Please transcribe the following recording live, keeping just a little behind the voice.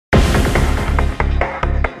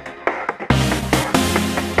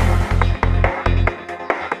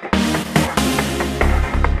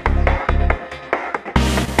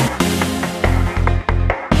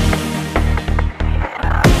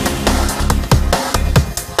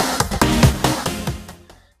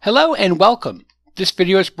Hello and welcome. This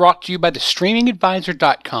video is brought to you by the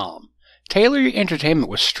StreamingAdvisor.com. Tailor your entertainment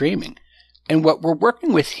with streaming. And what we're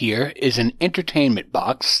working with here is an entertainment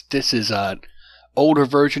box. This is an older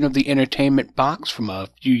version of the entertainment box from a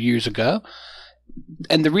few years ago.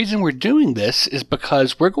 And the reason we're doing this is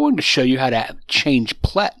because we're going to show you how to change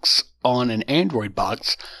Plex on an Android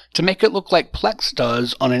box to make it look like Plex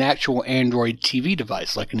does on an actual Android TV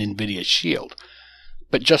device like an Nvidia Shield.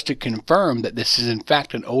 But just to confirm that this is in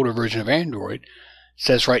fact an older version of Android, it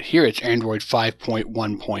says right here it's Android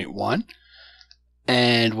 5.1.1.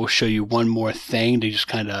 And we'll show you one more thing to just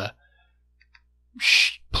kind of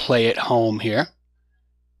play it home here.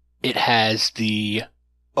 It has the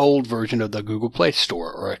old version of the Google Play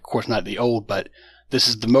Store, or of course not the old, but this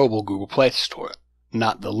is the mobile Google Play Store,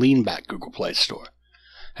 not the lean-back Google Play Store.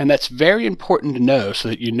 And that's very important to know so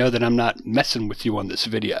that you know that I'm not messing with you on this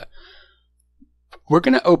video. We're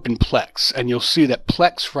going to open Plex, and you'll see that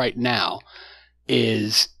Plex right now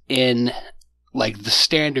is in like the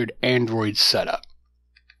standard Android setup.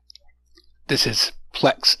 This is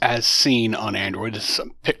Plex as seen on Android. This is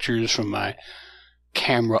some pictures from my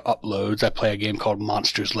camera uploads. I play a game called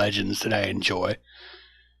Monsters Legends that I enjoy.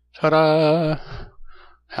 Ta-da!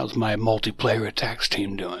 How's my multiplayer attacks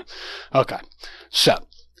team doing? Okay, so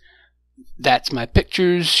that's my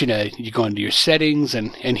pictures. You know, you go into your settings,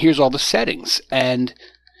 and here's all the settings. And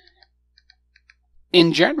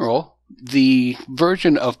in general, the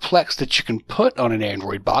version of Plex that you can put on an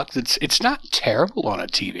Android box, it's not terrible on a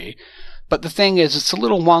TV. But the thing is, it's a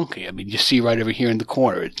little wonky. I mean, you see right over here in the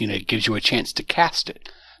corner, it gives you a chance to cast it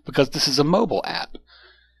because this is a mobile app.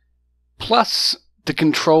 Plus, the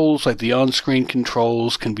controls, like the on-screen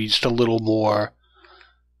controls, can be just a little more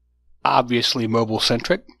obviously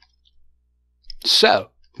mobile-centric. So,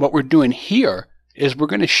 what we're doing here is we're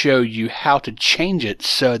going to show you how to change it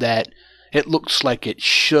so that it looks like it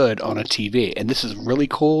should on a TV. And this is really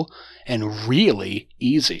cool and really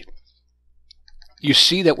easy. You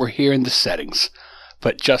see that we're here in the settings,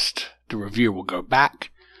 but just to review, we'll go back.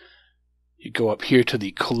 You go up here to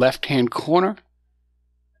the left-hand corner,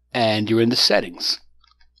 and you're in the settings.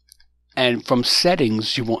 And from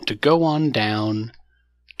settings, you want to go on down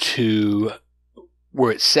to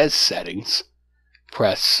where it says settings.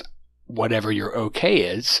 Press whatever your OK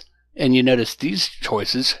is, and you notice these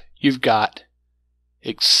choices. You've got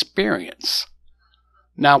experience.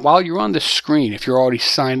 Now, while you're on the screen, if you're already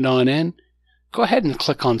signed on in, go ahead and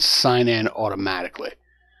click on sign in automatically.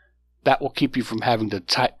 That will keep you from having to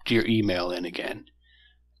type your email in again.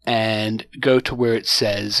 And go to where it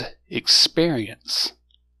says experience.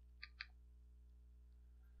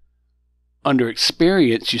 Under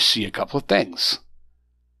experience, you see a couple of things.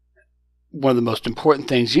 One of the most important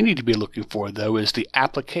things you need to be looking for, though, is the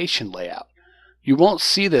application layout. You won't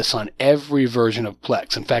see this on every version of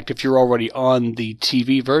Plex. In fact, if you're already on the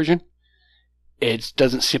TV version, it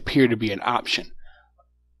doesn't appear to be an option.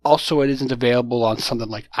 Also, it isn't available on something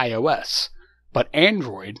like iOS. But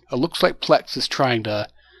Android, it looks like Plex is trying to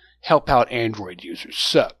help out Android users.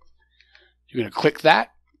 So, you're going to click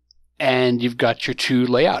that, and you've got your two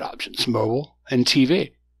layout options, mobile and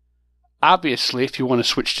TV. Obviously, if you want to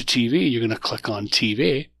switch to TV, you're going to click on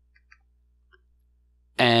TV.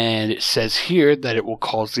 And it says here that it will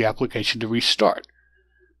cause the application to restart.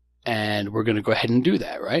 And we're going to go ahead and do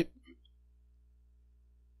that, right?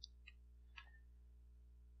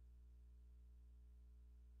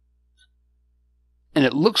 And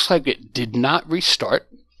it looks like it did not restart,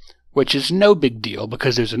 which is no big deal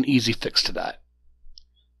because there's an easy fix to that.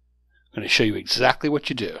 I'm going to show you exactly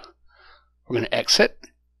what you do. We're going to exit.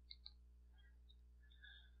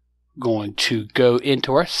 Going to go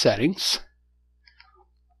into our settings.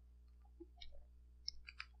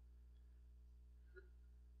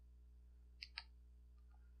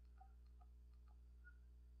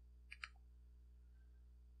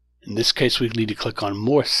 In this case, we need to click on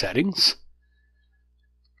more settings.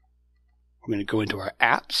 We're going to go into our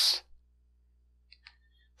apps.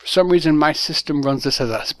 For some reason, my system runs this as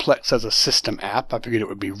a Plex as a system app. I figured it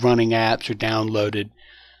would be running apps or downloaded.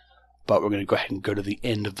 But we're going to go ahead and go to the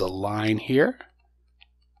end of the line here.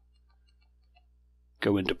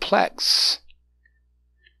 Go into Plex.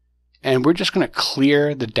 And we're just going to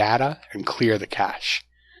clear the data and clear the cache.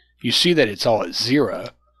 You see that it's all at 0,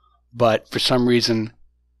 but for some reason,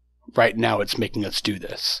 right now it's making us do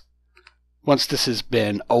this. Once this has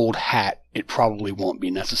been old hat, it probably won't be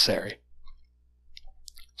necessary.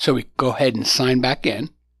 So we go ahead and sign back in.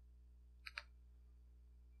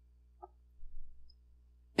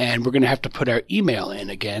 And we're going to have to put our email in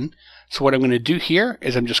again. So what I'm going to do here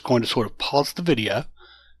is I'm just going to sort of pause the video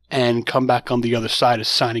and come back on the other side of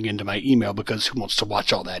signing into my email, because who wants to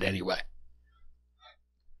watch all that anyway?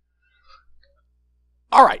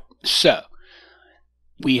 Alright, so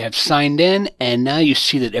we have signed in, and now you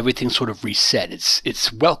see that everything's sort of reset.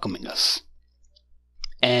 It's welcoming us.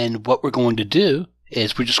 And what we're going to do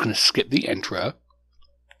is we're just going to skip the intro.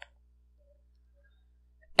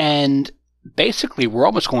 And basically, we're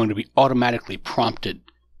almost going to be automatically prompted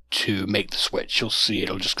to make the switch. You'll see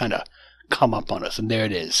it'll just kind of come up on us, and there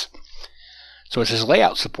it is. So it says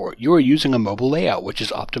layout support. You are using a mobile layout which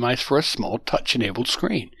is optimized for a small touch-enabled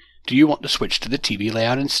screen. Do you want to switch to the TV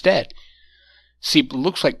layout instead? See, it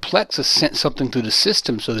looks like Plex has sent something through the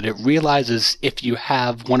system so that it realizes if you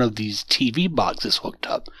have one of these TV boxes hooked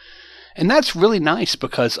up. And that's really nice,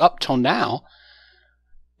 because up till now,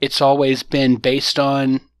 it's always been based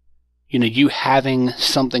on, you having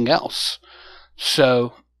something else.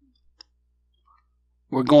 So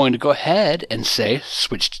we're going to go ahead and say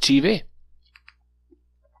switch to TV.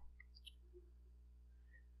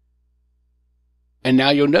 And now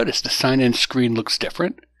you'll notice the sign-in screen looks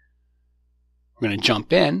different. We're going to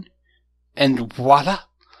jump in, and voila!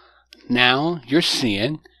 Now you're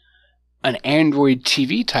seeing an Android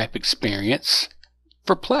TV type experience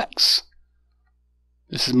for Plex.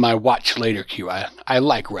 This is my watch later cue. I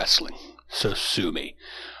like wrestling, so sue me.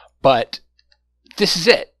 But this is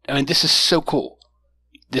it. I mean, this is so cool.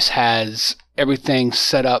 This has everything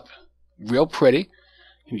set up real pretty.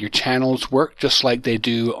 Your channels work just like they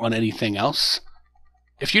do on anything else.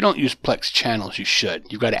 If you don't use Plex channels, you should.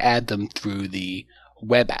 You've got to add them through the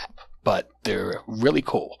web app, but they're really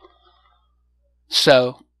cool.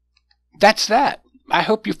 So that's that. I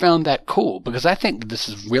hope you found that cool, because I think that this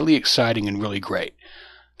is really exciting and really great.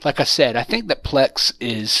 Like I said, I think that Plex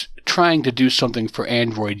is trying to do something for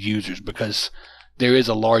Android users, because there is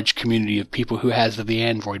a large community of people who has the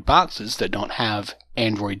Android boxes that don't have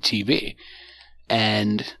Android TV.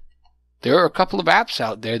 And there are a couple of apps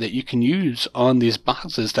out there that you can use on these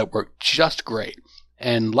boxes that work just great.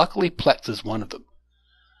 And luckily, Plex is one of them.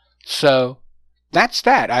 So that's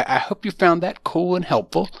that. I hope you found that cool and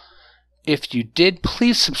helpful. If you did,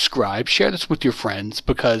 please subscribe. Share this with your friends,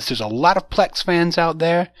 because there's a lot of Plex fans out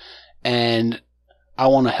there, and I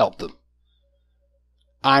want to help them.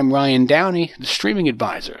 I'm Ryan Downey, the Streaming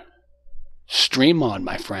Advisor. Stream on,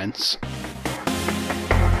 my friends.